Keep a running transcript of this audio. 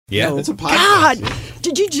Yeah, No. it's a podcast. God,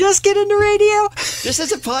 did you just get into radio? This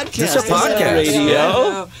is a podcast. This is a podcast.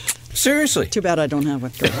 Radio. Seriously. Too bad I don't have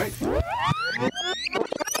one.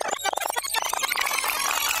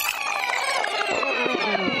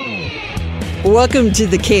 Welcome to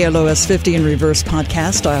the KLOS 50 in Reverse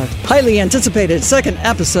podcast, our highly anticipated second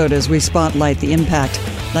episode as we spotlight the impact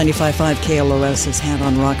 95.5 KLOS has had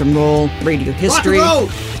on rock and roll, radio history,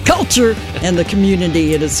 culture, and the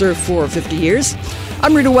community it has served for 50 years.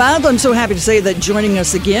 I'm Rita Wild. I'm so happy to say that joining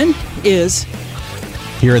us again is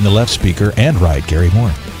Here in the left speaker and right, Gary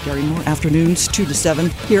Moore. Gary Moore, afternoons 2 to 7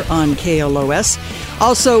 here on KLOS.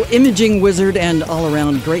 Also, imaging wizard and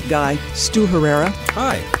all-around great guy, Stu Herrera.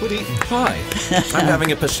 Hi. Good evening. Hi. I'm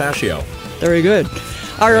having a pistachio. Very good.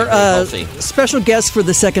 Our healthy. special guest for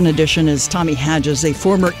the second edition is Tommy Hadges, a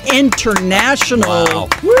former international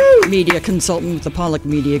media consultant with the Pollock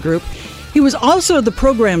Media Group. He was also the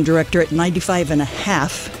program director at 95.5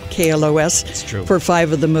 KLOS. That's true. For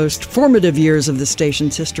 5 of the most formative years of the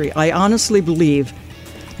station's history. I honestly believe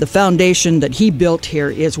the foundation that he built here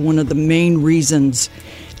is one of the main reasons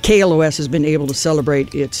KLOS has been able to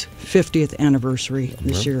celebrate its 50th anniversary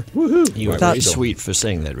this year. You are very sweet for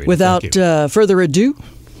saying that, Rita. Without Thank you. Further ado,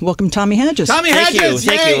 welcome Tommy Hadges. Tommy Thank you, Hadges,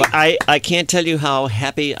 thank yay! you. I can't tell you how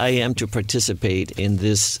happy I am to participate in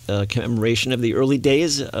this commemoration of the early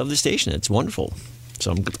days of the station. It's wonderful. So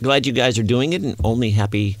I'm glad you guys are doing it, and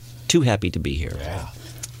too happy to be here. Yeah.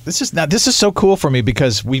 This is so cool for me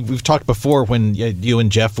because we've talked before when you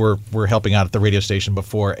and Jeff were helping out at the radio station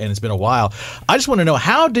before, and it's been a while. I just want to know,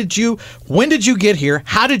 when did you get here?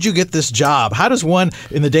 How did you get this job? How does one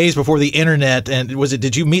in the days before the internet, and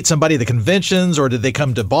did you meet somebody at the conventions or did they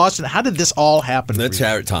come to Boston? How did this all happen? Let's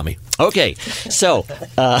have it, Tommy. Okay, so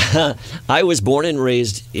I was born and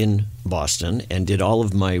raised in Boston and did all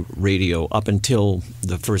of my radio up until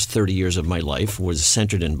the first 30 years of my life was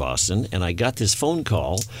centered in Boston. And I got this phone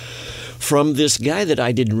call from this guy that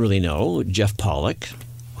I didn't really know, Jeff Pollock,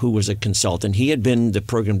 who was a consultant. He had been the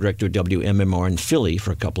program director of WMMR in Philly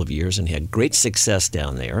for a couple of years and had great success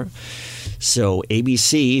down there. So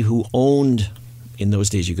ABC, who owned... In those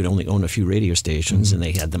days, you could only own a few radio stations, and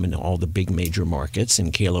they had them in all the big major markets,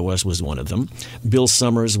 and KLOS was one of them. Bill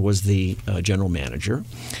Summers was the general manager.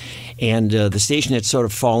 And the station had sort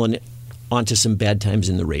of fallen onto some bad times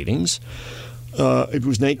in the ratings. It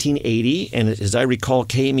was 1980, and as I recall,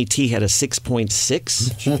 KMET had a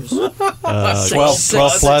 6.6.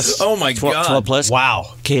 12 plus. Oh, my God. 12 plus.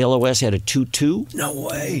 Wow. KLOS had a 2.2. No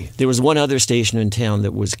way. There was one other station in town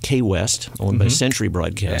that was K-West, owned by Century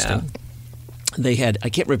Broadcasting. Yeah. They had, I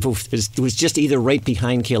can't remember if it was just either right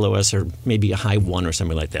behind KLOS or maybe a high 1 or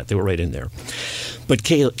something like that. They were right in there. But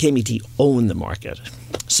KMET owned the market.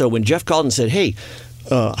 So when Jeff called and said, hey,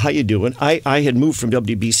 how you doing? I had moved from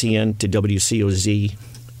WBCN to WCOZ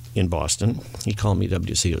in Boston. He called me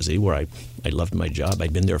WCOZ, where I loved my job.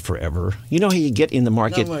 I'd been there forever. You know how you get in the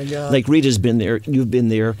market? Oh, my God. Like Rita's been there. You've been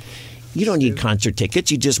there. You don't need concert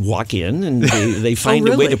tickets. You just walk in, and they find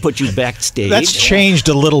a way to put you backstage. That's changed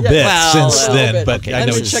a little bit since a little then, bit. but Okay, I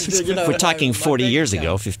know this it's... is- we're talking 40 years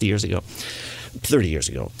ago, 50 years ago, 30 years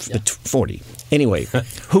ago, 40. Anyway,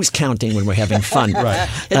 who's counting when we're having fun? Right.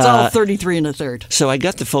 It's all 33 and a third. So I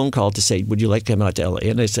got the phone call to say, would you like to come out to L.A.?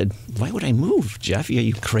 And I said, why would I move, Jeff? Are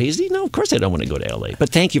you crazy? No, of course I don't want to go to L.A. But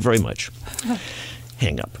thank you very much.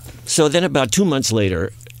 Hang up. So then about 2 months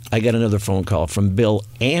later, I got another phone call from Bill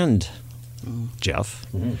and Jeff,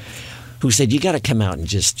 who said, you got to come out and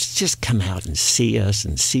just come out and see us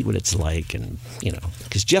and see what it's like. And,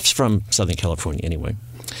 because Jeff's from Southern California anyway.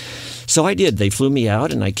 So I did. They flew me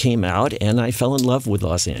out, and I came out, and I fell in love with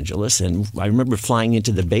Los Angeles. And I remember flying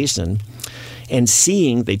into the basin and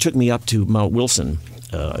they took me up to Mount Wilson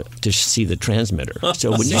to see the transmitter. So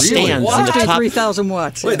when you stand on the top... 3,000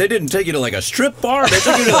 watts. Wait, they didn't take you to like a strip bar? They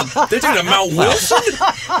took you to Mount Wilson?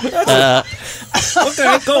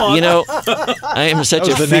 Okay, go on. I am such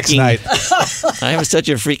a the next night. I am such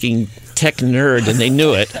a freaking tech nerd, and they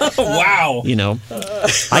knew it. Wow.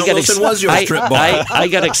 Wilson was your strip bar. I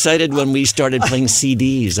got excited when we started playing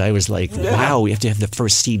CDs. I was like, wow, we have to have the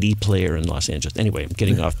first CD player in Los Angeles. Anyway, I'm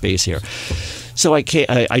getting off base here. So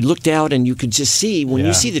I looked out, and you could just see, when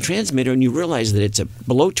you see the transmitter and you realize that it's a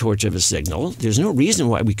blowtorch of a signal, there's no reason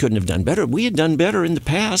why we couldn't have done better. We had done better in the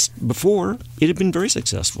past before. It had been very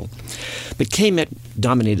successful. But KMET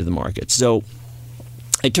dominated the market. So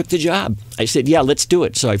I took the job. I said, yeah, let's do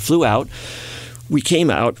it. So I flew out. We came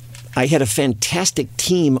out. I had a fantastic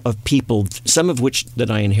team of people, some of which that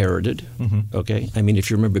I inherited. Okay, I mean, if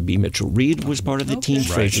you remember, B. Mitchell Reed was part of the team.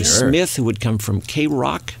 Fraser Smith, who had come from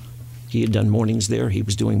K-Rock. He had done mornings there. He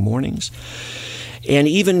was doing mornings. And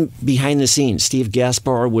even behind the scenes, Steve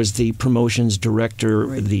Gaspar was the promotions director.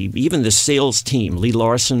 Right. Even the sales team. Lee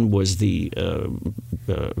Larson was the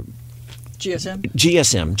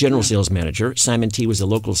GSM, General Sales Manager. Simon T. was the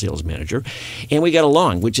local sales manager. And we got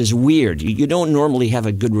along, which is weird. You don't normally have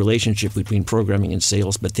a good relationship between programming and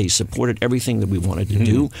sales, but they supported everything that we wanted to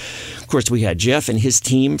do. Of course, we had Jeff and his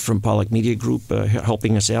team from Pollock Media Group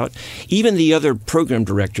helping us out. Even the other program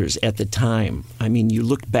directors at the time. I mean, you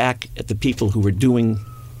look back at the people who were doing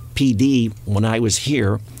PD when I was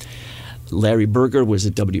here. Larry Berger was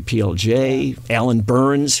at WPLJ. Alan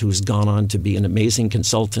Burns, who's gone on to be an amazing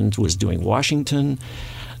consultant, was doing Washington.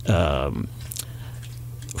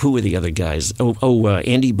 Who were the other guys?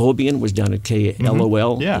 Andy Bobian was down at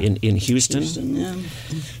KLOL in Houston.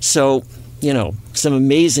 So, some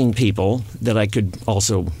amazing people that I could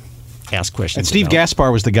also ask questions And Steve about.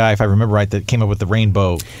 Gaspar was the guy, if I remember right, that came up with the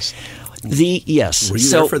rainbow. Yes. Were you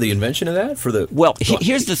there for the invention of that? Well,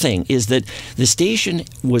 here's the thing: is that the station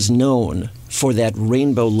was known for that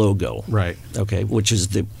rainbow logo, Right. Okay, which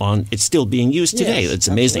is it's still being used today. Yes, That's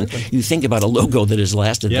amazing. absolutely. You think about a logo that has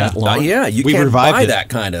lasted that long. You We can't revived buy it. that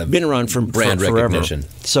kind of Been around for brand forever. recognition.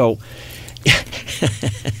 So.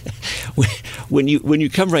 When you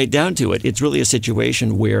come right down to it, it's really a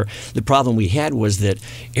situation where the problem we had was that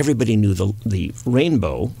everybody knew the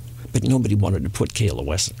rainbow, but nobody wanted to put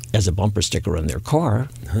KLOS as a bumper sticker on their car.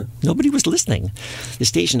 Nobody was listening. The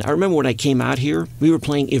station, I remember when I came out here, we were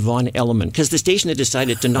playing Yvonne Elliman because the station had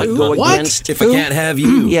decided to not go What? against. If I can't have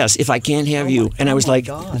you. Yes, if I can't have you. And I was my like,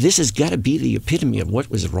 God. this has got to be the epitome of what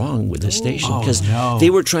was wrong with this station because no. they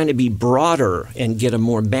were trying to be broader and get a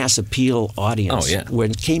more mass appeal audience. Oh, yeah.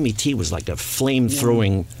 When KMET was like a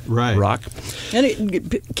flame-throwing Right. rock. And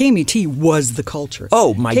KMET was the culture.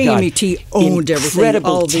 Oh, my God. KMET owned everything. Incredible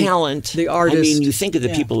all the talent. The artists. I mean, you think of the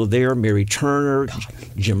people there, Mary Turner,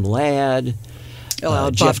 Jim Ladd,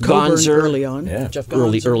 Bob Jeff Coburn Gonzer. early on. Yeah. Jeff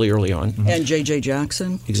Gonzer. Early on. And J.J.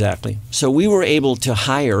 Jackson. Exactly. So we were able to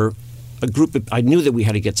hire a group of, I knew that we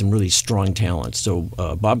had to get some really strong talent. So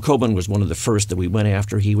Bob Coburn was one of the first that we went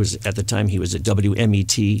after. He was, at the time, he was at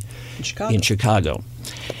WMET in Chicago.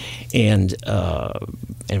 And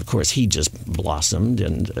of course, he just blossomed.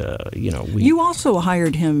 And, You also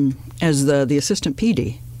hired him as the assistant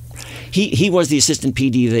PD. He was the assistant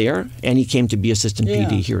PD there, and he came to be assistant Yeah.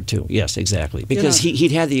 PD here, too. Yes, exactly. Because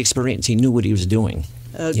he'd had the experience. He knew what he was doing.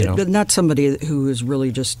 But not somebody who has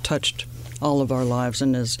really just touched all of our lives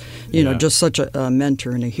and is, just such a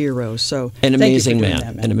mentor and a hero. So An thank you for amazing doing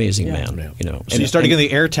man. that, An amazing Yeah. man. So you started getting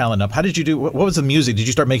the air talent up. How did you do? What was the music? Did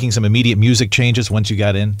you start making some immediate music changes once you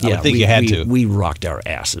got in? I would think you had to. We rocked our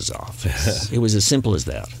asses off. It was as simple as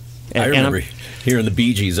that. I remember hearing the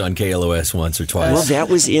Bee Gees on KLOS once or twice. Well, that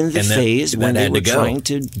was in the And that- phase when that they had were to go. trying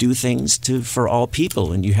to do things for all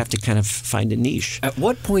people, and you have to kind of find a niche. At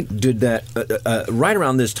what point did that? Right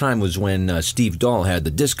around this time was when Steve Dahl had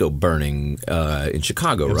the disco burning in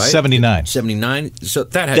Chicago, right? 79. 79. So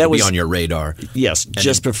that had That to be was- on your radar. Yes,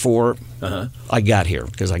 just before I got here,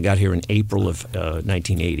 because I got here in April of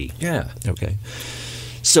 1980. Yeah. Okay.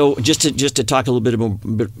 So just to talk a little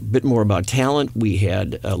bit more about talent, we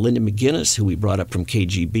had Linda McGinnis, who we brought up from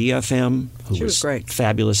KGB-FM, who She was great.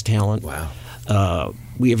 Fabulous talent. Wow.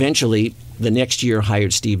 We eventually, the next year,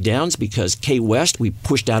 hired Steve Downs because K-West we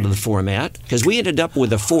pushed out of the format because we ended up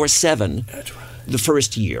with a 4-7 the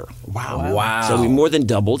first year. Wow. So we more than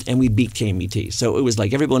doubled, and we beat KMET. So it was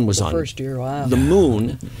like everyone was on first year, wow. the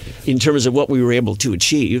moon in terms of what we were able to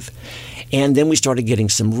achieve. And then we started getting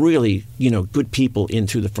some really, good people in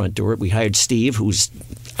through the front door. We hired Steve, who's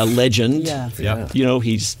a legend. Yeah. Yep.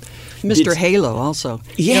 He's Mr. Halo also.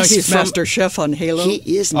 Yes, he's from- Master Chef on Halo. He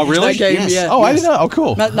is. Oh, really? That game, Yes. yeah. Oh, I yes. didn't know. Oh,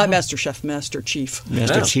 cool. Not Master Chef, Master Chief.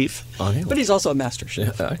 Master Yeah. Chief. But he's also a Master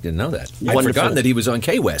Chef. I didn't know that. I'd Wonderful. forgotten that he was on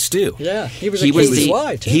K-West, too. Yeah, he was He at was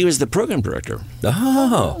KZY, too. he was the program director.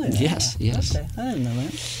 Oh. Yes. Okay, I didn't know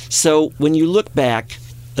that. So when you look back,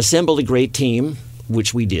 assemble a great team,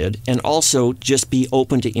 which we did, and also just be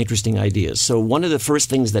open to interesting ideas. So one of the first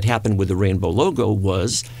things that happened with the Rainbow logo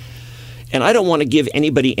was, and I don't want to give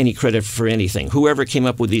anybody any credit for anything. Whoever came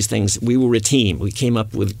up with these things, we were a team. We came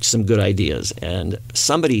up with some good ideas. And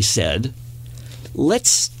somebody said,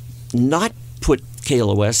 let's not put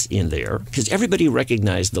KLOS in there because everybody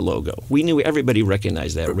recognized the logo. We knew everybody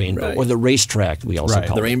recognized that rainbow, Right. or the racetrack, we also Right.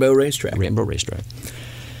 call The it. Rainbow Racetrack. Rainbow Racetrack.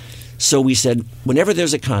 So we said, whenever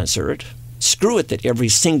there's a concert, screw it that every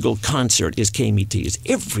single concert is KMET's.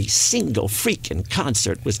 Every single freaking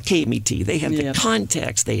concert was KMET. They had the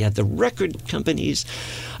contacts. They had the record companies.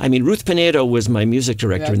 I mean, Ruth Pinedo was my music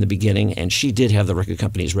director in the beginning, and she did have the record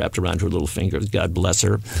companies wrapped around her little finger. God bless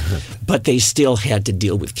her. But they still had to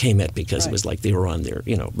deal with KMET because it was like they were on there,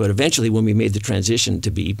 But eventually, when we made the transition to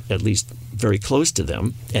be at least very close to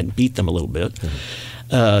them and beat them a little bit,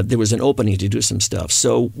 there was an opening to do some stuff.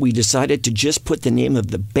 So we decided to just put the name of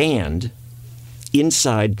the band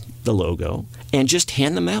inside the logo and just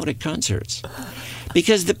hand them out at concerts,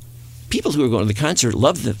 because the people who are going to the concert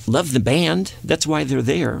love the band. That's why they're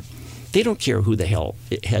there. They don't care who the hell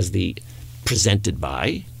it has the presented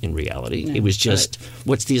by. In reality, it was just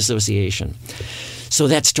what's the association. So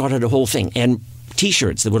that started a whole thing, and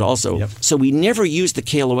T-shirts that would also. So we never used the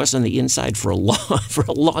KLOS on the inside for a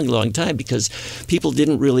long time because people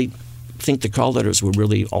didn't really think the call letters were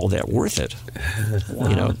really all that worth it.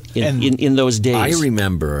 In those days. I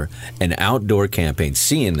remember an outdoor campaign,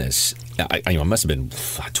 seeing this. I must have been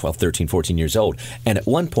 12, 13, 14 years old. And at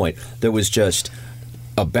one point, there was just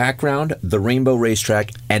a background, the Rainbow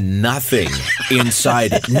Racetrack, and nothing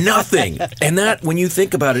inside it. Nothing. And that, when you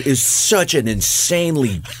think about it, is such an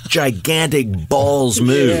insanely gigantic balls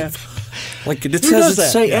move. Yeah. Like, it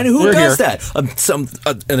does say, and who does that?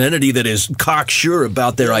 An entity that is cocksure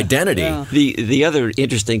about their identity. Yeah. The other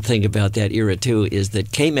interesting thing about that era too is that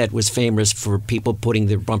KMET was famous for people putting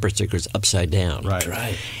their bumper stickers upside down.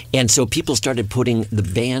 Right. And so people started putting the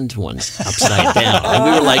band ones upside down, and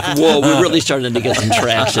we were like, "Whoa!" We really started to get some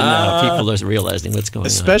traction now. People are realizing what's going on.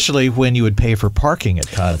 Especially when you would pay for parking at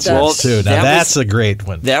concerts too. Now that's a great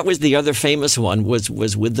one. That was the other famous one. Was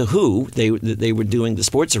with the Who. They were doing the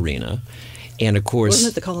sports arena. And of course,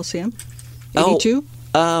 wasn't it the Coliseum? 82?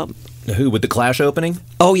 Who, with the Clash opening?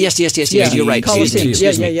 Oh, yes. You're right. Coliseum.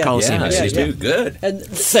 Excuse me. Coliseum. Good. And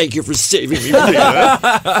thank you for saving me.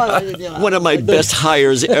 One of my best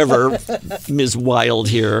hires ever, Ms. Wild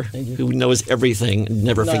here, who knows everything,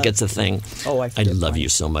 never forgets a thing. Oh, I love you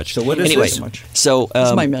so much. So what is anyway, this? So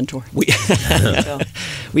he's my mentor.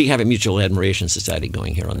 We have a mutual admiration society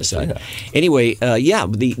going here on the side. Anyway,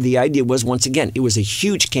 the idea was, once again, it was a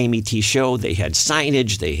huge KMET show. They had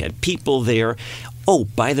signage. They had people there. Oh,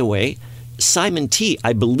 by the way, Simon T.,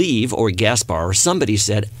 I believe, or Gaspar, or somebody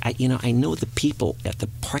said, I know the people at the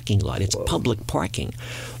parking lot. It's public parking.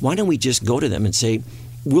 Why don't we just go to them and say,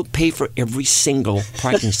 we'll pay for every single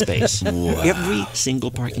parking space. Every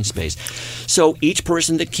single parking space. So each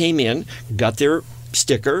person that came in got their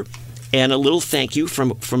sticker and a little thank you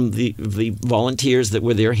from the volunteers that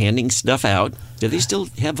were there handing stuff out. Do they still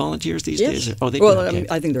have volunteers these days? Oh, they do. Okay.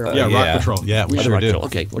 I think they're all Rock Patrol. Yeah, we sure do.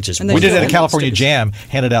 Okay, which is we did it at California Jam.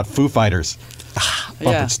 Handed out Foo Fighters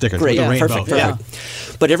bumper stickers with the rainbow.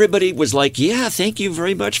 Perfect. But everybody was like, "Yeah, thank you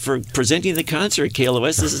very much for presenting the concert,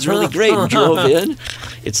 KLOS. This is really great." And drove in.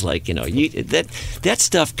 It's like that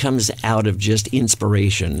stuff comes out of just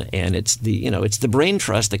inspiration, and it's the brain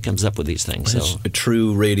trust that comes up with these things. It's a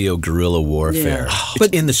true radio guerrilla warfare. It's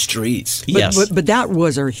in the streets. But that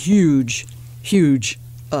was a huge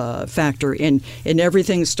factor in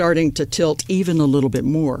everything starting to tilt even a little bit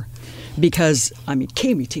more, because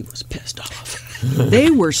KMET was pissed off. They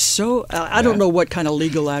were so I don't know what kind of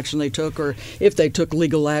legal action they took, or if they took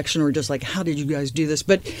legal action, or just like, how did you guys do this?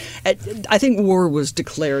 But I think war was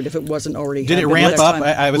declared if it wasn't already. Did it ramp up?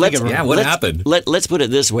 I was thinking, what happened? Let's put it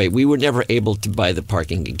this way: we were never able to buy the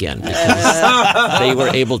parking again because they were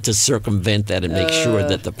able to circumvent that and make sure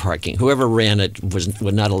that the parking, whoever ran it, was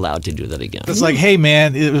not allowed to do that again. It's like, hey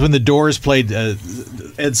man, it was when the Doors played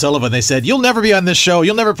Ed Sullivan. They said, "You'll never be on this show.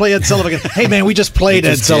 You'll never play Ed Sullivan again." Hey man, we just played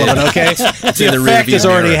Ed Sullivan. Okay. The effect has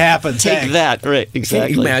already happened. Take that, right? Exactly.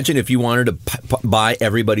 Can you imagine if you wanted to buy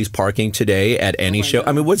everybody's parking today at any show?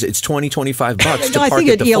 I mean, what's it? It's $20-25 to park at the Forum. I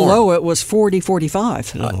think at ELO it was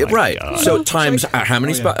 $40-45. Right. God. So times how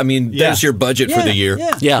many spots? I mean, there's your budget for the year.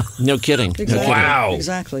 Yeah. No kidding. Exactly. No kidding. Wow.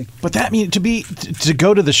 Exactly. But that means to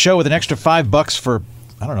go to the show with an extra $5 for,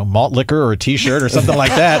 I don't know, malt liquor or a T-shirt or something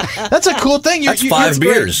like that. That's a cool thing. That's 5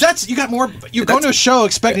 beers. You got more. You're going to a show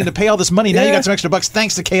expecting to pay all this money. Now you got some extra bucks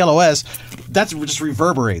thanks to KLOS. That just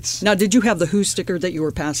reverberates. Now, did you have the Who sticker that you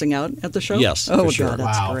were passing out at the show? Yes. Oh, for sure. God,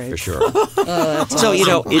 that's great. For sure. So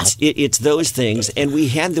it's those things, and we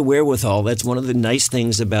had the wherewithal. That's one of the nice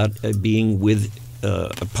things about being with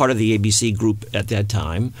a part of the ABC group at that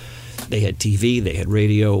time. They had TV, they had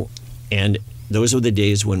radio, and those were the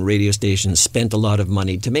days when radio stations spent a lot of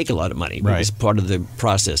money to make a lot of money. Right. It was part of the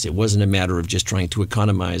process. It wasn't a matter of just trying to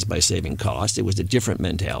economize by saving costs. It was a different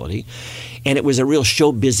mentality. And it was a real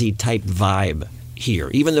show busy type vibe here,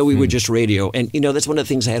 even though we were just radio. And, that's one of the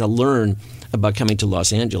things I had to learn about coming to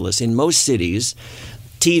Los Angeles. In most cities,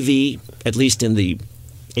 TV, at least in the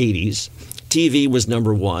 80s, TV was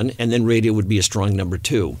number one, and then radio would be a strong number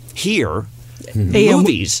two. Here,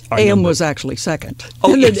 movies are AM was actually second.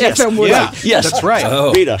 Oh, And then yes. FM was Yes, that's right.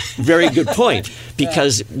 Oh. Rita, very good point.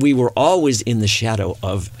 Because we were always in the shadow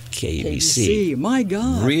of KBC. My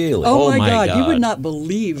God. Really? Oh, Oh, my my God. You God. would not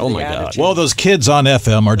believe Oh, the my God. attitude. Well, those kids on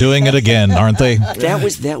FM are doing it again, aren't they? That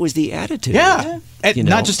was the attitude. Yeah. And You know?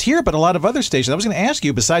 not just here, but a lot of other stations. I was going to ask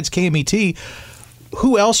you, besides KMET,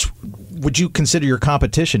 who else would you consider your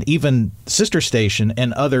competition, even sister station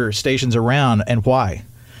and other stations around, and why?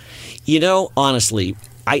 Honestly,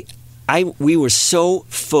 we were so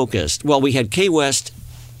focused. Well, we had K-West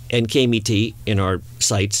and KMET in our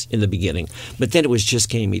sites in the beginning, but then it was just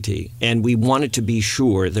KMET, and we wanted to be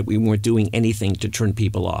sure that we weren't doing anything to turn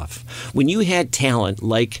people off. When you had talent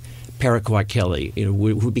like Paraquat Kelly,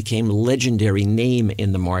 who became a legendary name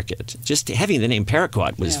in the market. Just having the name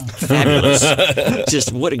Paraquat was fabulous.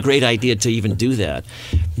 Just what a great idea to even do that.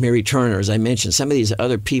 Mary Turner, as I mentioned, some of these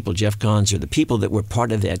other people, Jeff Gonzer, the people that were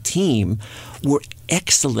part of that team were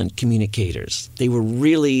excellent communicators. They were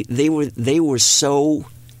really, they were so,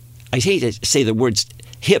 I hate to say the words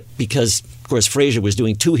hip because, of course, Frasier was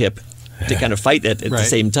doing too hip to kind of fight that at the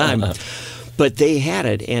same time. But they had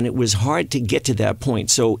it, and it was hard to get to that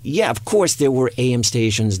point. So, yeah, of course, there were AM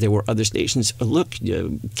stations. There were other stations. Look,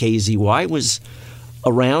 KZY was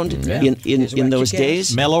around in those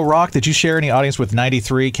days. Mellow Rock, did you share any audience with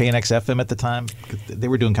 93 KNX FM at the time? They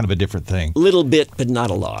were doing kind of a different thing. Little bit, but not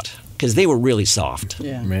a lot, because they were really soft.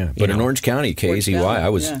 Yeah. Man. But in Orange County, KZY, I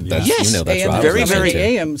was, Yeah. that's, Yes. that's AM, what I very, was very- listening The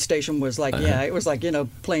to. AM station was like, it was like,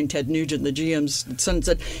 playing Ted Nugent. The GM's son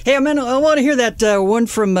said, "Hey, man, I want to hear that one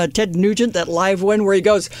from Ted Nugent, that live one where he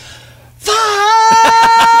goes, fuck!"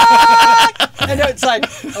 And it's like,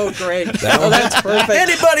 oh, great. That's perfect.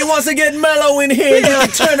 Anybody wants to get mellow in here,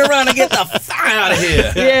 turn around and get the fuck out of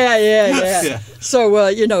here. Yeah. So,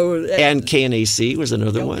 And KNAC was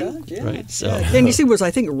another one, God, yeah. right? So KNC was,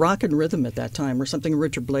 I think, Rock and Rhythm at that time or something.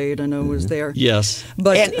 Richard Blade, I know, was there. yes,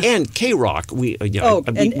 But- and K-Rock, we and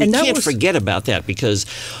that can't was- forget about that because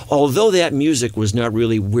although that music was not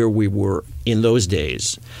really where we were in those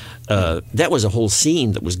days, that was a whole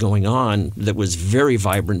scene that was going on that was very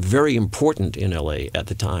vibrant, very important in LA at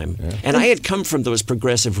the time. Yeah. And I had come from those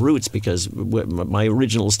progressive roots because my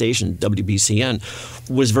original station, WBCN,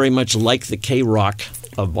 was very much like the K-Rock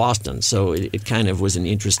of Boston. So it kind of was an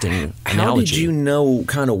interesting How analogy. did you know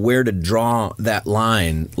kind of where to draw that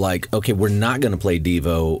line? Like, okay, we're not going to play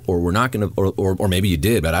Devo, or we're not going to, or maybe you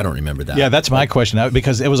did, but I don't remember that. Yeah, that's my question,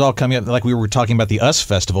 because it was all coming up, like we were talking about the US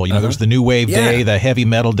Festival. There was the New Wave Day, the Heavy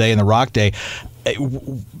Metal Day, and the Rock Day.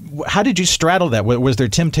 How did you straddle that? Was there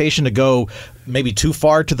temptation to go maybe too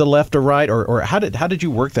far to the left or right, or how did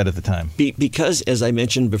you work that at the time? Because, as I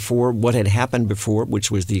mentioned before, what had happened before,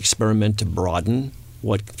 which was the experiment to broaden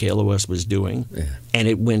what KLOS was doing, and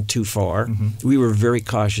it went too far. We were very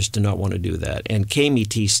cautious to not want to do that. And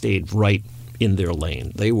KMET stayed right in their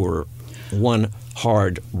lane. They were one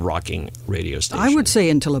hard rocking radio station. I would say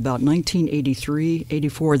until about 1983,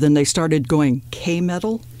 84, then they started going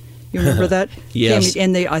K-metal. You remember that? Yes.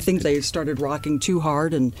 And I think they started rocking too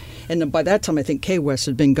hard, and then by that time I think K-West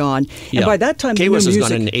had been gone. Yeah. And by that time K-West the was new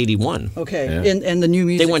gone music, in 81. okay, Yeah. and the new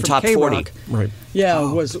music They went from top K-Rock, 40. Right. Yeah,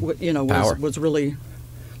 Power. was really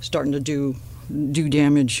starting to do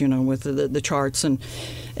damage, with the charts and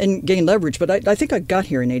gain leverage. But I think I got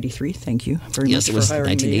here in 83. Thank you very Yes, much it was for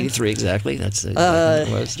hiring 1983 exactly. That's it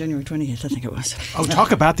was. January 20th, I think it was. Oh,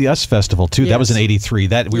 talk about the US Festival too. That was in Yes. '83.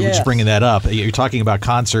 That we were just Yes. bringing that up. You're talking about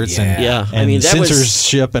concerts and Yeah. I and mean, that was-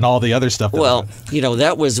 censorship and all the other stuff. Well,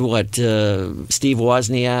 that was what Steve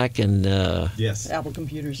Wozniak and yes. Apple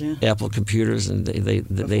Computers, yeah. Apple Computers, and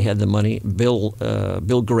they had the money. Bill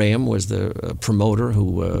Graham was the promoter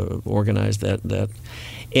who organized that.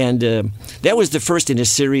 And that was the first in a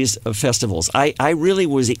series of festivals. I really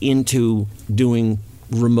was into doing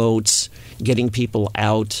remotes, getting people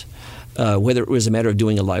out, whether it was a matter of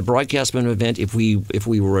doing a live broadcast of an event. If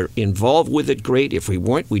we were involved with it, great. If we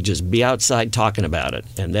weren't, we'd just be outside talking about it.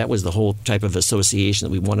 And that was the whole type of association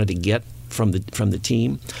that we wanted to get from the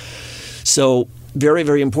team. So very,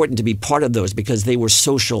 very important to be part of those because they were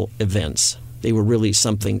social events. They were really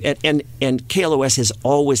something. And KLOS has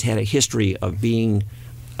always had a history of being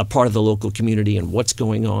a part of the local community and what's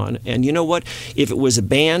going on. And you know what? If it was a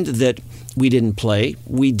band that we didn't play,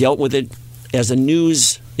 we dealt with it as a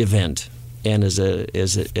news event and as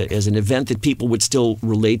an event that people would still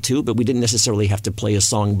relate to, but we didn't necessarily have to play a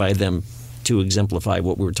song by them to exemplify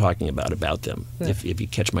what we were talking about them, if you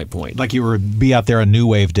catch my point. Like you would be out there on New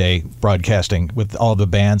Wave Day broadcasting with all the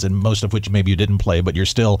bands, and most of which maybe you didn't play, but you're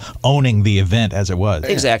still owning the event as it was.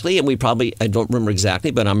 Exactly, and we probably, I don't remember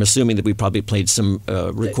exactly, but I'm assuming that we probably played some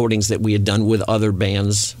recordings that we had done with other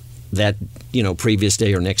bands that, previous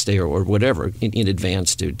day or next day or whatever in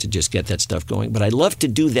advance to just get that stuff going. But I love to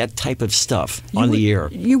do that type of stuff on the air.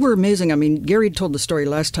 You were amazing. I mean, Gary told the story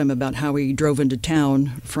last time about how he drove into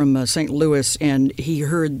town from St. Louis and he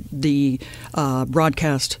heard the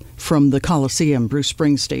broadcast from the Coliseum, Bruce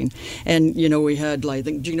Springsteen. And, we had, I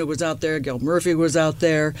think Gina was out there, Gail Murphy was out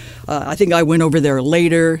there. I think I went over there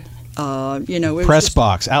later. Press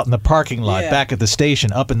box out in the parking lot, back at the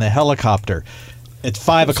station, up in the helicopter. It's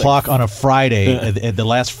 5 o'clock on a Friday, at the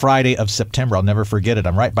last Friday of September. I'll never forget it.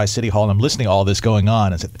 I'm right by City Hall, and I'm listening to all this going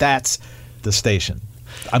on. I said, that's the station.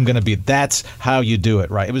 That's how you do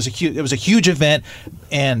it, right? It was a huge event,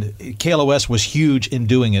 and KLOS was huge in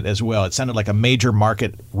doing it as well. It sounded like a major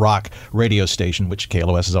market rock radio station, which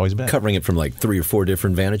KLOS has always been. Covering it from like 3 or 4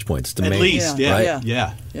 different vantage points. At least, right?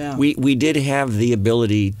 Yeah. We did have the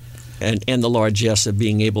ability and the largesse of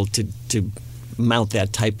being able to mount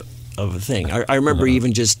that type of a thing. I remember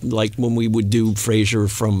even just like when we would do Frasier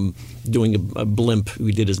from doing a blimp,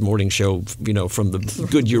 we did his morning show, from the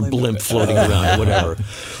Goodyear blimp floating around or whatever.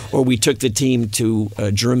 Or we took the team to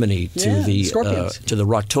Germany to the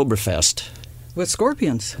Rocktoberfest. With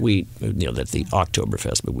Scorpions. That's the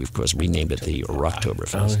Oktoberfest, but we of course renamed it the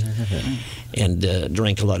Rocktoberfest, and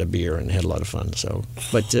drank a lot of beer and had a lot of fun. So,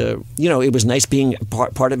 but it was nice being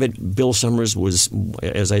part of it. Bill Summers was,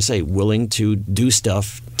 as I say, willing to do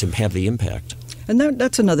stuff to have the impact. And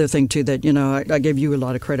that's another thing, too, that, I gave you a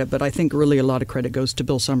lot of credit, but I think really a lot of credit goes to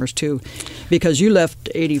Bill Summers, too, because you left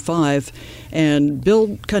 85, and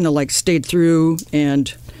Bill kind of stayed through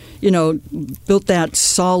and, built that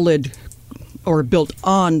solid or built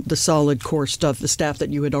on the solid core stuff, the staff that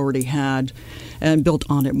you had already had, and built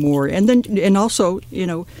on it more. And also,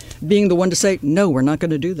 being the one to say, no, we're not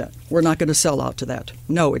going to do that. We're not going to sell out to that.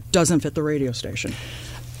 No, it doesn't fit the radio station.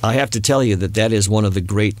 I have to tell you that is one of the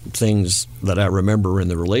great things that I remember in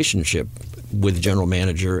the relationship with general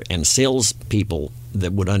manager and salespeople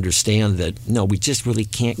that would understand that, no, we just really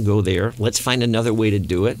can't go there. Let's find another way to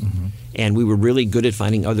do it. Mm-hmm. And we were really good at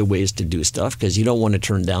finding other ways to do stuff because you don't want to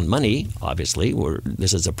turn down money, obviously.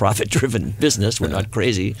 This is a profit-driven business. We're not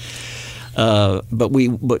crazy. But we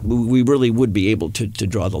really would be able to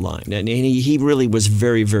draw the line. And he really was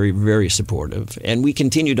very, very, very supportive. And we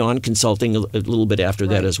continued on consulting a little bit after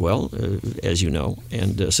that as well, as you know.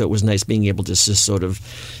 And so it was nice being able to just sort of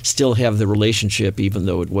still have the relationship, even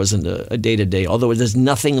though it wasn't a day-to-day. Although there's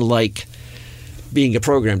nothing like being a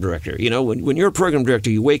program director. When you're a program director,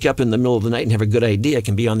 you wake up in the middle of the night and have a good idea. It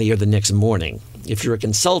can be on the air the next morning. If you're a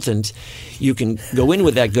consultant, you can go in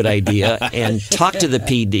with that good idea and talk to the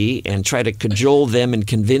PD and try to cajole them and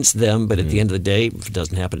convince them. But at the end of the day, if it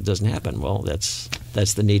doesn't happen, it doesn't happen. Well, that's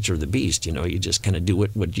the nature of the beast. You just kind of do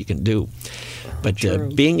what you can do. But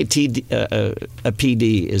being a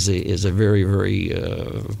PD is a very, very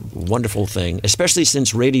wonderful thing, especially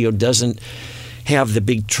since radio doesn't have the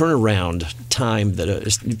big turnaround time that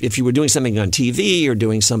if you were doing something on TV or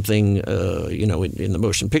doing something, in the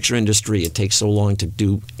motion picture industry, it takes so long to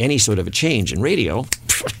do any sort of a change. In radio,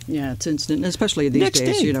 yeah, it's instant, especially these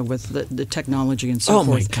days, with the technology and so forth.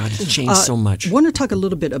 Oh my God, it's changed so much. I want to talk a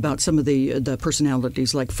little bit about some of the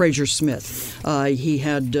personalities, like Fraser Smith. He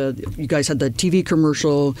had, you guys had the TV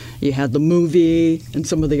commercial, you had the movie, and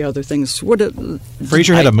some of the other things.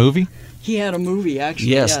 Fraser had a movie? He had a movie,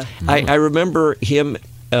 actually. Yes, yeah. I remember him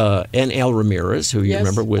and Al Ramirez, who you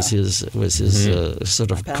remember was his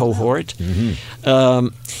sort of cohort. Mm-hmm.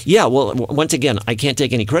 Well, once again, I can't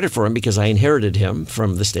take any credit for him because I inherited him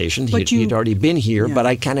from the station. He'd already been here, but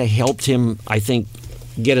I kind of helped him, I think,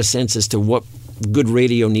 get a sense as to what good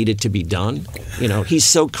radio needed to be done. He's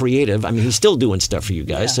so creative. I mean, he's still doing stuff for you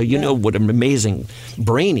guys, so you know what an amazing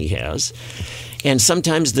brain he has. And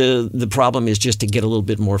sometimes the problem is just to get a little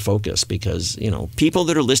bit more focus because, people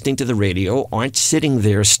that are listening to the radio aren't sitting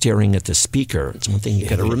there staring at the speaker. It's one thing you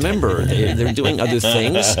got to remember. They're doing other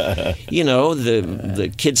things.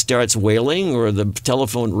 The kid starts wailing or the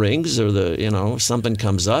telephone rings or something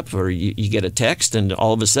comes up or you get a text and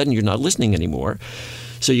all of a sudden you're not listening anymore.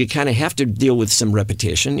 So you kind of have to deal with some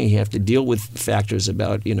repetition. You have to deal with factors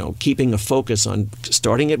about, keeping a focus on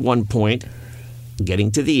starting at one point,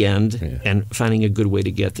 getting to the end and finding a good way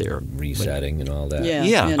to get there. Resetting and all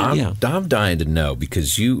that. I'm dying to know,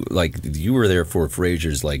 because you were there for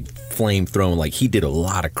Frasier's flame throwing, he did a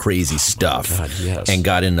lot of crazy stuff. God, yes. And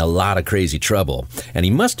got in a lot of crazy trouble. And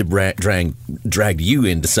he must have dragged you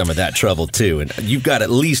into some of that trouble too. And you've got at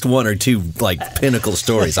least one or two pinnacle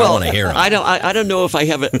stories. I want to hear them. I don't know if I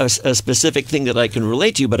have a specific thing that I can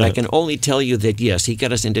relate to, but I can only tell you that yes, he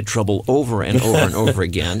got us into trouble over and over and over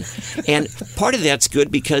again. And part of that's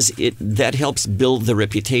good because that helps build the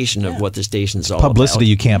reputation of what the station's all Publicity about.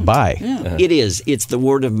 you can't buy. Yeah. It is. It's the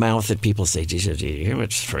word of mouth that people say, geez, did you hear what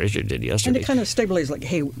Frasier did yesterday? And it kind of stabilizes,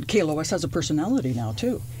 hey, KLOS has a personality now,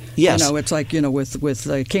 too. Yes. It's with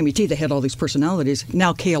KMET, they had all these personalities.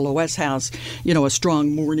 Now KLOS has, a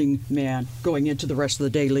strong morning man going into the rest of the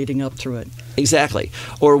day leading up through it. Exactly.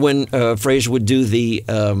 Or when Frasier would do the...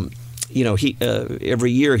 he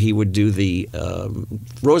every year he would do the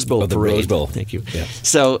Rose Bowl the parade. Rose Bowl. Thank you.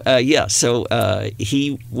 Yeah. So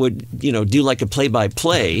he would do like a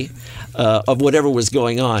play-by-play of whatever was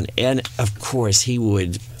going on, and of course he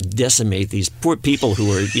would decimate these poor people who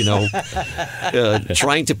were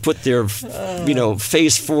trying to put their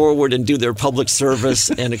face forward and do their public service,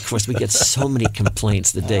 and of course we get so many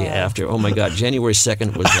complaints the day after. Oh my God, January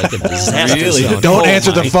 2nd was like a disaster Really? zone. Don't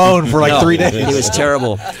answer the phone for 3 days. It was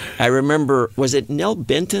terrible. I remember, was it Nell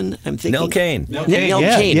Benton? I'm thinking Nell Cain. Nell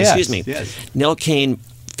yeah, Cain, yes, excuse me. yes. Nell Cain,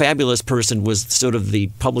 fabulous person, was sort of the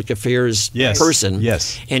public affairs person.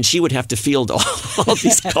 Yes. And she would have to field all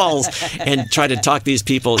these calls and try to talk these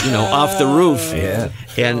people, off the roof. Yeah.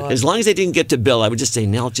 And as long as they didn't get to Bill, I would just say,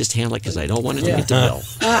 Nell, just handle it because I don't want it to get to Bill.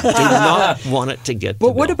 Do not want it to get to But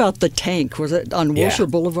Bill. what about the tank? Was it on Wilshire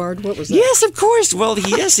Boulevard? What was that? Yes, of course. Well,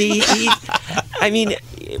 yes, he I mean,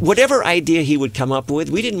 whatever idea he would come up with,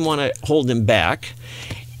 we didn't want to hold him back.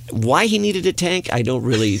 Why he needed a tank,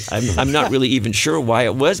 I'm not really even sure why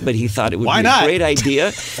it was, but he thought it would be a great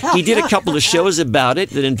idea. He did a couple of shows about it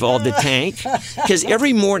that involved a tank, because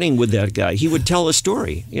every morning with that guy, he would tell a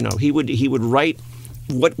story. He would write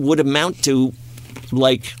what would amount to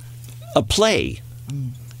like a play,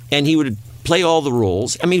 and he would play all the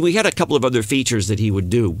roles. I mean, we had a couple of other features that he would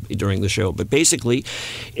do during the show, but basically,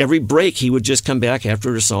 every break he would just come back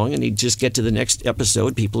after a song and he'd just get to the next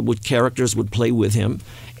episode. Characters would play with him,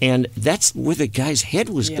 and that's where the guy's head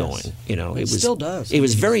was going. It still does. It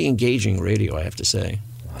was very engaging radio, I have to say.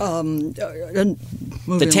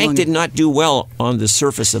 The tank did not do well on the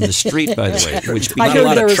surface of the street, by the way, which Not a became,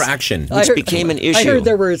 lot of traction. became an issue. I heard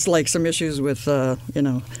there were some issues with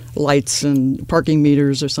lights and parking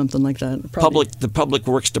meters or something like that. The Public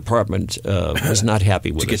Works Department was not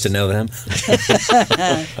happy with Did you us. get to know them?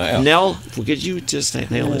 Nell, could you just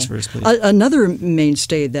nail this first, please? Another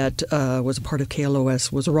mainstay that was a part of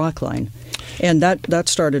KLOS was Rockline. And that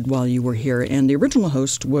started while you were here. And the original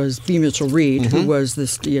host was B. Mitchell Reed, who was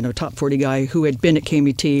this top 40 guy who had been at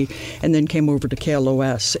KMET and then came over to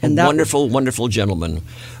KLOS. And Wonderful, wonderful gentleman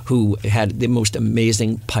who had the most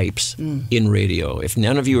amazing pipes in radio. If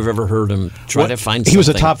none of you have ever heard him, try to find something. He was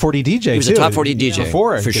a top 40 DJ, He was too. a top 40 DJ.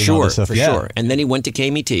 Before. For sure. And then he went to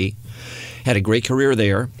KMET, had a great career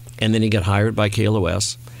there, and then he got hired by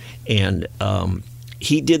KLOS. And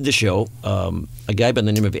he did the show. A guy by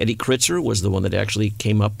the name of Eddie Kritzer was the one that actually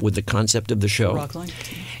came up with the concept of the show. Rockline.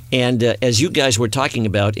 And as you guys were talking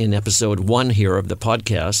about in episode 1 here of the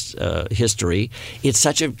podcast history, it's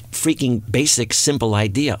such a freaking basic, simple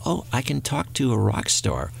idea. Oh, I can talk to a rock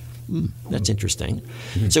star. That's interesting.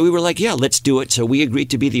 So we were like, yeah, let's do it. So we agreed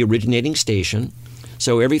to be the originating station.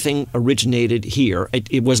 So everything originated here.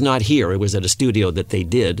 It was not here. It was at a studio that they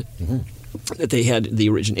did. That they had the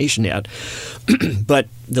origination at. But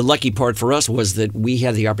the lucky part for us was that we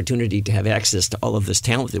had the opportunity to have access to all of this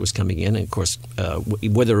talent that was coming in. And of course,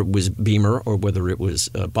 whether it was Beamer or whether it was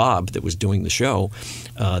Bob that was doing the show,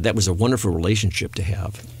 that was a wonderful relationship to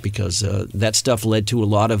have, because that stuff led to a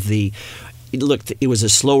lot of the... Look, it was a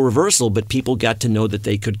slow reversal, but people got to know that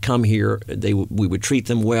they could come here. We would treat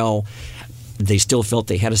them well. They still felt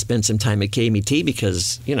they had to spend some time at KMET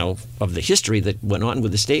because, of the history that went on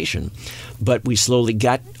with the station. But we slowly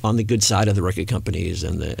got on the good side of the record companies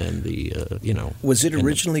and the Was it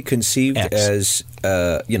originally conceived as,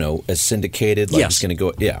 as syndicated? Like Yes. It's going to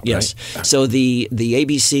go. Yeah. Yes. Right? So the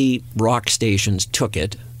ABC rock stations took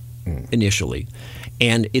it initially.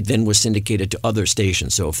 And it then was syndicated to other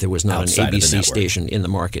stations. So if there was not Outside an of the ABC network. station in the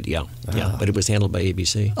market, but it was handled by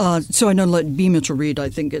ABC. So I know that B. Mitchell Reed, I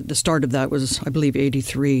think at the start of that was, I believe,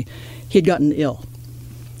 83. He'd gotten ill.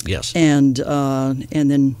 Yes. And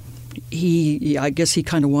then I guess he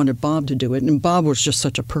kind of wanted Bob to do it, and Bob was just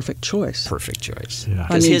such a perfect choice. Perfect choice. Yeah.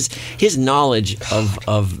 Because his knowledge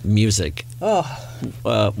of music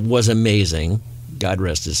was amazing. God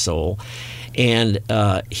rest his soul. And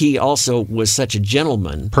he also was such a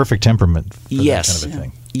gentleman. Perfect temperament for Yes. that kind of a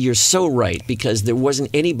thing. You're so right, because there wasn't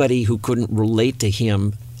anybody who couldn't relate to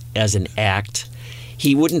him as an act.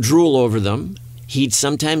 He wouldn't drool over them. He'd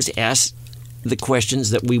sometimes ask the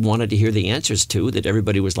questions that we wanted to hear the answers to, that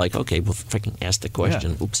everybody was like, okay, well, freaking ask the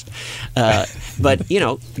question. Yeah. Oops. But,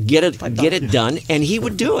 get it done. And he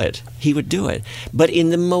would do it. He would do it. But in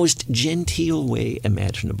the most genteel way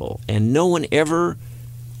imaginable. And no one ever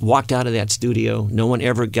walked out of that studio. No one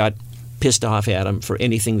ever got pissed off at him for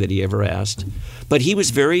anything that he ever asked. But he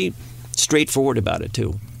was very straightforward about it,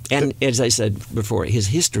 too. And as I said before, his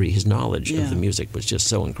history, his knowledge of the music was just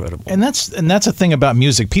so incredible. And that's a thing about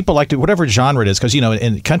music. People like to, whatever genre it is, because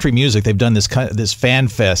in country music they've done this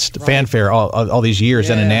fanfare all these years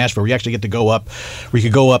down in Nashville, where you actually get to go up, where you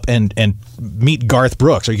could go up and meet Garth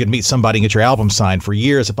Brooks, or you could meet somebody and get your album signed for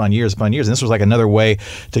years upon years upon years. And this was like another way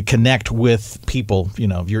to connect with people,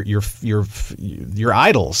 your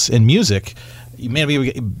idols in music. You may not be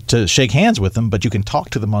able to shake hands with them, but you can talk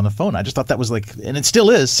to them on the phone. I just thought that was and it still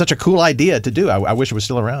is, such a cool idea to do. I wish it was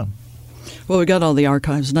still around. Well, we got all the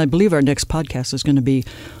archives, and I believe our next podcast is going to be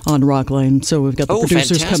on Rockline. So we've got the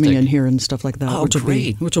producers fantastic. coming in here and stuff like that, Oh,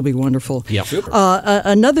 great. which will be wonderful. Yeah. Super.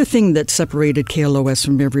 Another thing that separated KLOS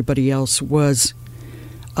from everybody else was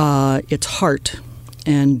its heart,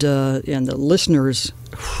 and the listeners.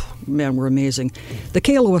 Man, we're amazing. The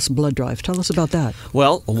KLOS blood drive. Tell us about that.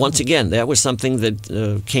 Well, once again, that was something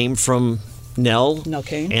that came from Nell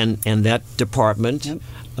Kane. and that department. Yep.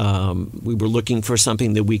 We were looking for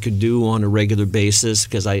something that we could do on a regular basis,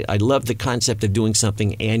 because I love the concept of doing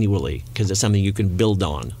something annually, because it's something you can build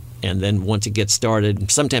on. And then once it gets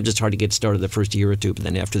started, sometimes it's hard to get started the first year or two, but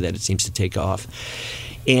then after that it seems to take off.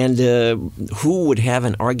 And who would have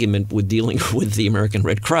an argument with dealing with the American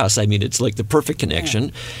Red Cross? I mean, it's like the perfect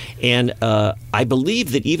connection. And I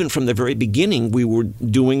believe that even from the very beginning, we were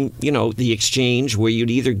doing, the exchange where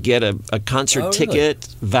you'd either get a concert ticket,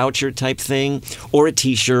 voucher type thing, or a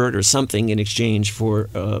T-shirt or something in exchange for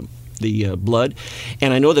the blood.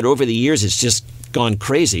 And I know that over the years it's just gone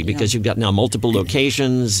crazy, because you've got now multiple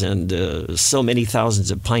locations, and so many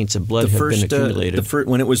thousands of pints of blood have been accumulated.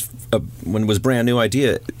 When it was brand new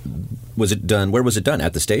idea, was it done? Where was it done?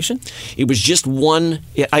 At the station? It was just one.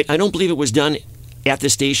 I don't believe it was done at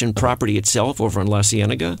the station property itself over in La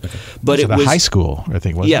Cienega, but it was a high school, I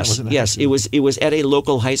think. Yes. It was at a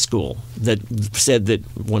local high school that said that,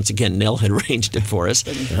 once again, Nell had arranged it for us.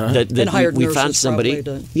 That and hired we nurses found somebody.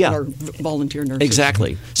 or volunteer nurses.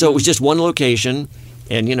 Exactly. So it was just one location,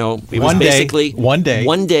 and it was One day, basically one day.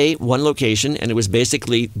 one location, and it was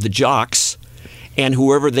basically the jocks and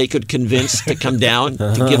whoever they could convince to come down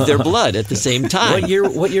to give their blood at the same time.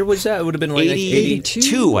 What year was that? It would have been like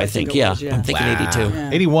 82, I think. it was, yeah. I'm thinking 82.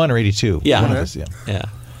 Yeah. 81 or 82. Yeah. One of those, Yeah.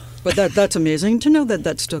 But that's amazing to know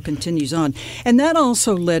that still continues on, and that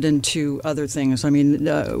also led into other things. I mean,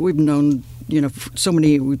 we've known.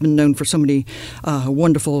 We've been known for so many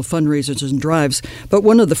wonderful fundraisers and drives. But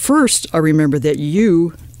one of the first I remember that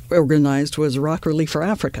you organized was Rock Relief for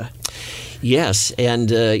Africa. Yes, and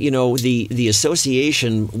the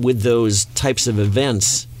association with those types of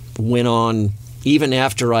events went on even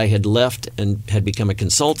after I had left and had become a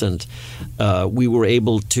consultant. We were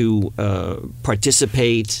able to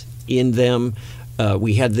participate in them.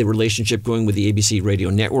 We had the relationship going with the ABC radio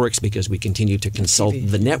networks, because we continued to consult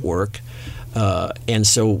the network. And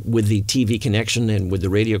so with the TV connection and with the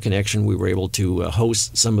radio connection, we were able to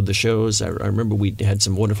host some of the shows. I remember we had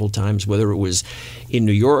some wonderful times, whether it was in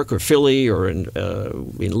New York or Philly or in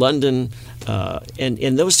London.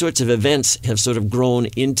 And those sorts of events have sort of grown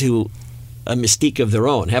into a mystique of their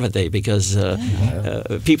own, haven't they? Because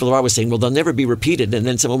people are always saying, well, they'll never be repeated, and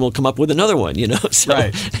then someone will come up with another one, So,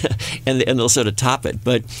 Right. and they'll sort of top it.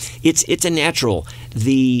 But it's a natural.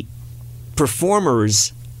 The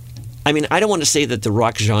performers... I mean, I don't want to say that the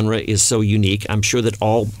rock genre is so unique. I'm sure that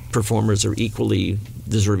all performers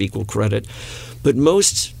deserve equal credit. But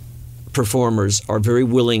most performers are very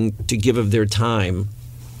willing to give of their time.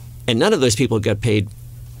 And none of those people got paid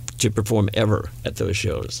to perform ever at those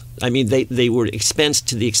shows. I mean, they were expensed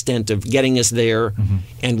to the extent of getting us there,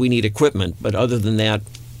 and we need equipment. But other than that,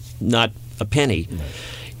 not a penny.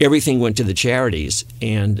 Everything went to the charities.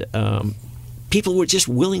 And people were just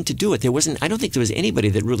willing to do it. I don't think there was anybody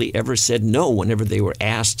that really ever said no whenever they were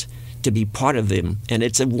asked to be part of them. And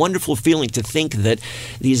it's a wonderful feeling to think that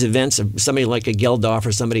these events of somebody like a Geldof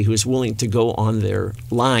or somebody who's willing to go on their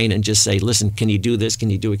line and just say, listen, can you do this? Can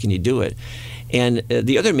you do it? Can you do it? And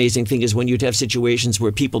the other amazing thing is when you'd have situations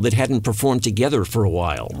where people that hadn't performed together for a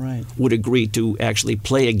while would agree to actually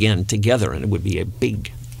play again together, and it would be a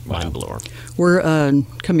big mind blower. We're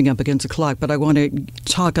coming up against the clock, but I want to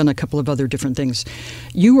talk on a couple of other different things.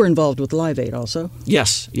 You were involved with Live Aid also.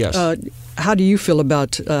 Yes. How do you feel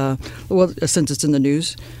about, since it's in the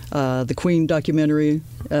news, the Queen documentary,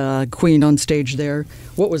 Queen on stage there?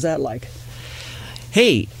 What was that like?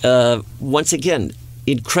 Hey, once again,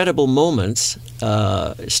 incredible moments.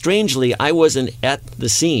 Strangely, I wasn't at the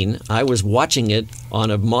scene. I was watching it on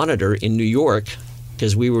a monitor in New York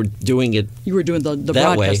because we were doing it. You were doing the that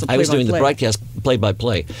broadcast, way. the I was doing the play-by-play. broadcast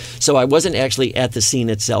play-by-play. So I wasn't actually at the scene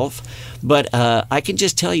itself. But I can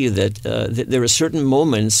just tell you that there are certain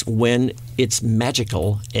moments when it's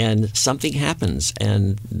magical and something happens,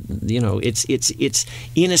 and it's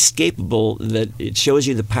inescapable that it shows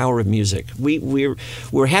you the power of music. We're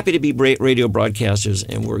happy to be radio broadcasters,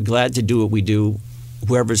 and we're glad to do what we do.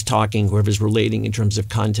 Whoever's talking, whoever's relating in terms of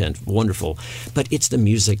content, wonderful. But it's the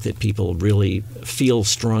music that people really feel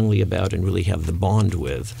strongly about and really have the bond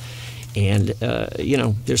with. And,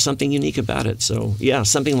 there's something unique about it. So, yeah,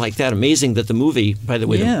 something like that. Amazing that the movie, by the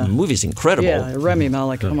way, the movie's incredible. Yeah, Rami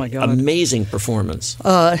Malek, oh my God. Amazing performance. We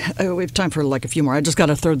have time for like a few more. I just got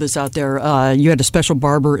to throw this out there. You had a special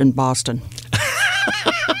barber in Boston.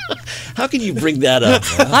 How can you bring that up?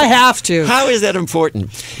 I have to. How is that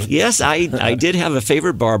important? Yes, I did have a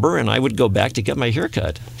favorite barber, and I would go back to get my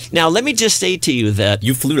haircut. Now, let me just say to you that...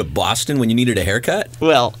 You flew to Boston when you needed a haircut?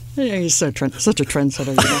 Well... Yeah, he's such a trendsetter.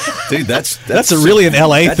 You know? Dude, that's really an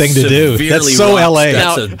LA thing to do. That's so LA.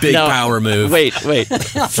 That's a big power move. Wait.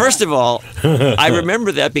 First of all, I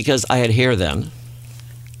remember that because I had hair then.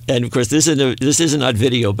 And of course, this isn't on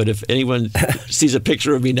video, but if anyone sees a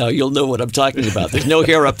picture of me now, you'll know what I'm talking about. There's no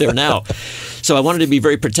hair up there now. So I wanted to be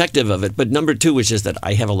very protective of it. But number two was just that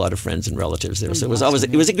I have a lot of friends and relatives there. So it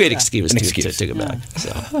was a great excuse to go back.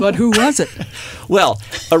 So. But who was it? Well,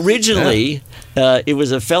 originally, it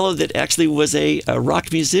was a fellow that actually was a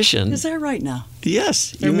rock musician. Is that right now?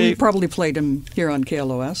 Yes. And we probably played him here on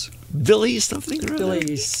KLOS. Billy something or other?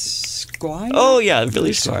 Billy Squire? Oh, yeah,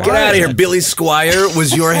 Billy Squire. Get out of here. Billy Squire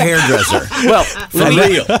was your hairdresser. Well,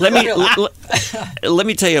 let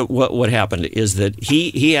me tell you what happened is that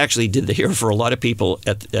he actually did the hair for a lot of people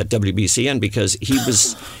at WBCN because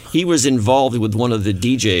he was involved with one of the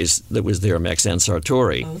DJs that was there, Maxan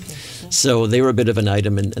Sartori. Okay. So they were a bit of an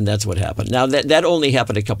item, and that's what happened. Now, that only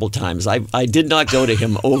happened a couple times. I did not go to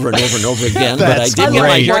him over and over and over again, but I did get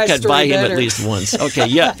my haircut by him at least once. Okay,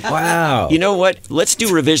 yeah. Wow. You know what? Let's do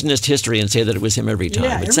revisionist history and say that it was him every time.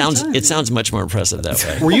 Yeah, it sounds much more impressive that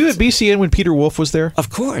way. Were you at BCN when Peter Wolf was there? Of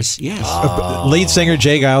course, yes. Lead singer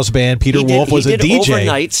Jay Giles' band, Peter Wolf was a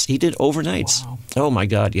DJ. He did overnights. Wow. Oh my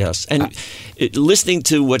God, yes. And listening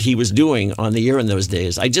to what he was doing on the air in those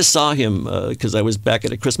days, I just saw him because I was back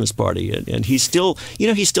at a Christmas party, and he's still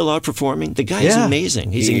outperforming. The guy is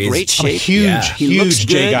amazing. He's in great shape. I'm a huge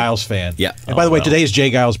Jay Giles fan. Yeah. And by the way, today is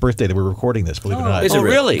Jay Giles' birthday that we're recording this. Believe it or not. Is it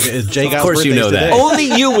really? It's Jay Giles' of course birthday you know today. that. Only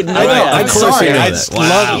you would know I know. that. I'm Of course sorry. you know I that.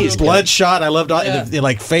 loved Bloodshot. I loved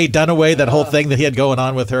like Faye Dunaway, that whole thing that he had going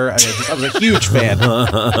on with her. I was a huge fan.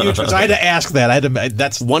 Huge fan. So I had to ask that.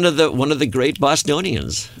 That's one of the great Bostonians.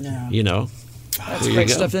 Yeah. You know. That's great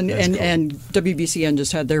stuff. And WBCN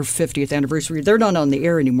just had their 50th anniversary. They're not on the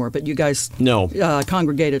air anymore, but you guys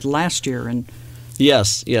congregated last year. And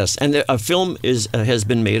Yes. And a film has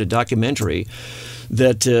been made, a documentary,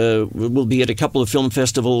 that will be at a couple of film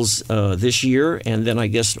festivals this year, and then I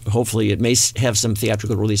guess hopefully it may have some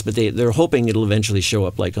theatrical release, but they're hoping it'll eventually show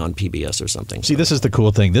up like on PBS or something. See, this is the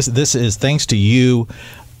cool thing. This is thanks to you.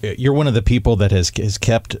 You're one of the people that has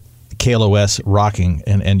kept KLOS rocking,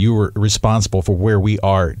 and you were responsible for where we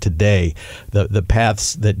are today, the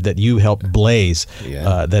paths that you helped blaze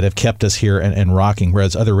that have kept us here and rocking,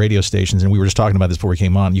 whereas other radio stations, and we were just talking about this before we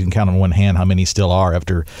came on, you can count on one hand how many still are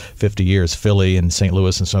after 50 years, Philly and St.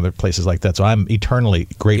 Louis and some other places like that. So I'm eternally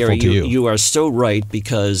grateful Gary, to you. You are so right,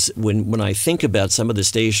 because when I think about some of the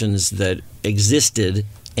stations that existed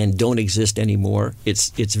and don't exist anymore,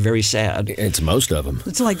 it's very sad. It's most of them.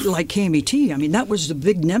 it's like KMET. I mean, that was the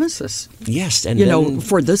big nemesis. Yes, and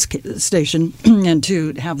for this station, and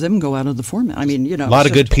to have them go out of the format. I mean, a lot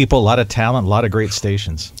of good people, a lot of talent, a lot of great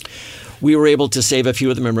stations. we were able to save a few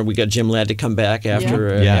of them. Remember, we got Jim Ladd to come back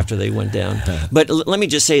after Yeah. after they went down. But let me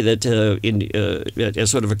just say that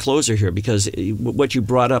as sort of a closer here, because what you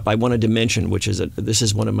brought up, I wanted to mention, which is this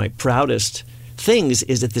is one of my proudest things,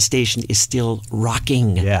 is that the station is still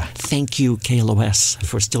rocking. Yeah. Thank you, KLOS,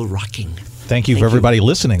 for still rocking. Thank you for everybody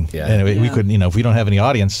listening. Yeah. And we Yeah. couldn't, if we don't have any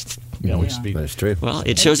audience, we'd just be. That's true. Well,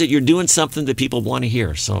 it shows that you're doing something that people want to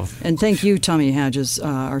hear. So And thank you, Tommy Hedges,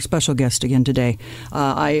 our special guest again today.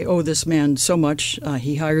 I owe this man so much.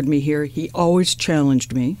 He hired me here. He always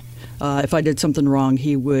challenged me. If I did something wrong,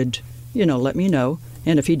 he would, let me know.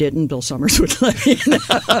 And if he didn't, Bill Summers would let me know.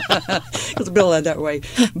 Because Bill had that way.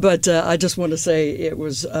 But I just want to say it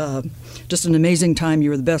was just an amazing time. You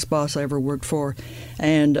were the best boss I ever worked for.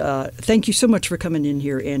 And thank you so much for coming in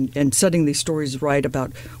here and setting these stories right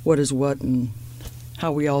about what is what and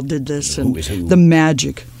how we all did this and Who is who. the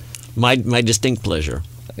magic. my distinct pleasure.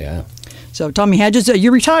 Yeah. So, Tommy Hedges,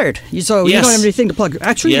 you're retired. So you Yes. don't have anything to plug.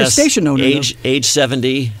 Actually, you're a station owner. Age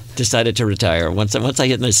 70, decided to retire. Once I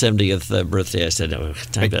hit my 70th birthday, I said, "Oh,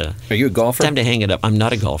 Are you a golfer? time to hang it up." I'm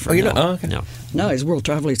not a golfer. Oh, you're no. not? Oh, okay. No. No, he's world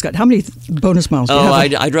traveler. He's got how many bonus miles? Do you Oh,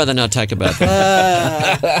 have? I'd rather not talk about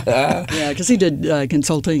that. Yeah, because he did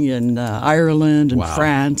consulting in Ireland and Wow.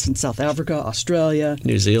 France and South Africa, Australia,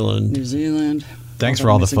 New Zealand. New Zealand. Thanks for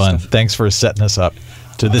all the amazing fun. stuff. Thanks for setting us up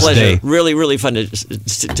to this Pleasure. day. Really, really fun to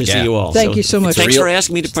see Yeah. you all. Thank you so much. Thanks Real- for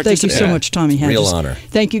asking me to Thank participate. you so much, Tommy Hedges. Real honor.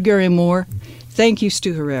 Thank you, Gary Moore. Thank you,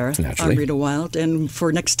 Stu Herrera. Naturally. I'm Rita Wild. And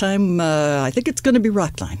for next time, I think it's going to be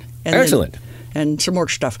Rockline. And Excellent. and some more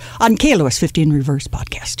stuff on KLOS 50 in Reverse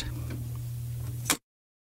podcast.